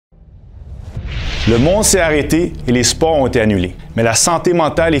Le monde s'est arrêté et les sports ont été annulés. Mais la santé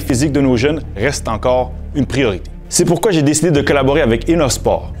mentale et physique de nos jeunes reste encore une priorité. C'est pourquoi j'ai décidé de collaborer avec Enov,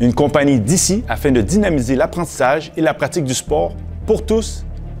 une compagnie d'ici afin de dynamiser l'apprentissage et la pratique du sport pour tous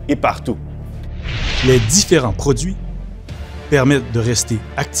et partout. Les différents produits permettent de rester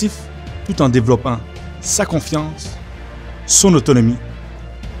actif tout en développant sa confiance, son autonomie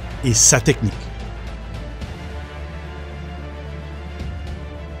et sa technique.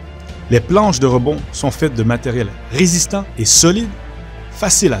 Les planches de rebond sont faites de matériel résistant et solide,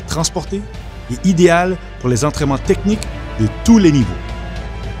 facile à transporter et idéal pour les entraînements techniques de tous les niveaux.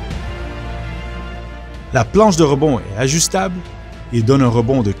 La planche de rebond est ajustable et donne un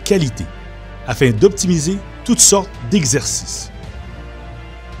rebond de qualité afin d'optimiser toutes sortes d'exercices.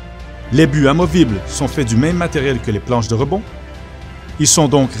 Les buts amovibles sont faits du même matériel que les planches de rebond. Ils sont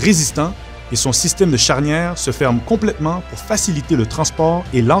donc résistants et son système de charnière se ferme complètement pour faciliter le transport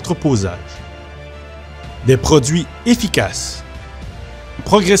et l'entreposage. Des produits efficaces,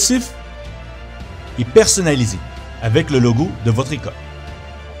 progressifs et personnalisés avec le logo de votre école.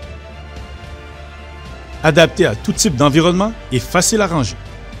 Adaptés à tout type d'environnement et facile à ranger.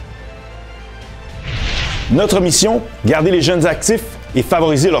 Notre mission, garder les jeunes actifs et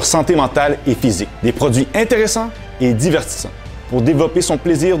favoriser leur santé mentale et physique. Des produits intéressants et divertissants pour développer son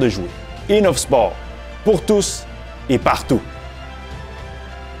plaisir de jouer. Enov, pour tous et partout.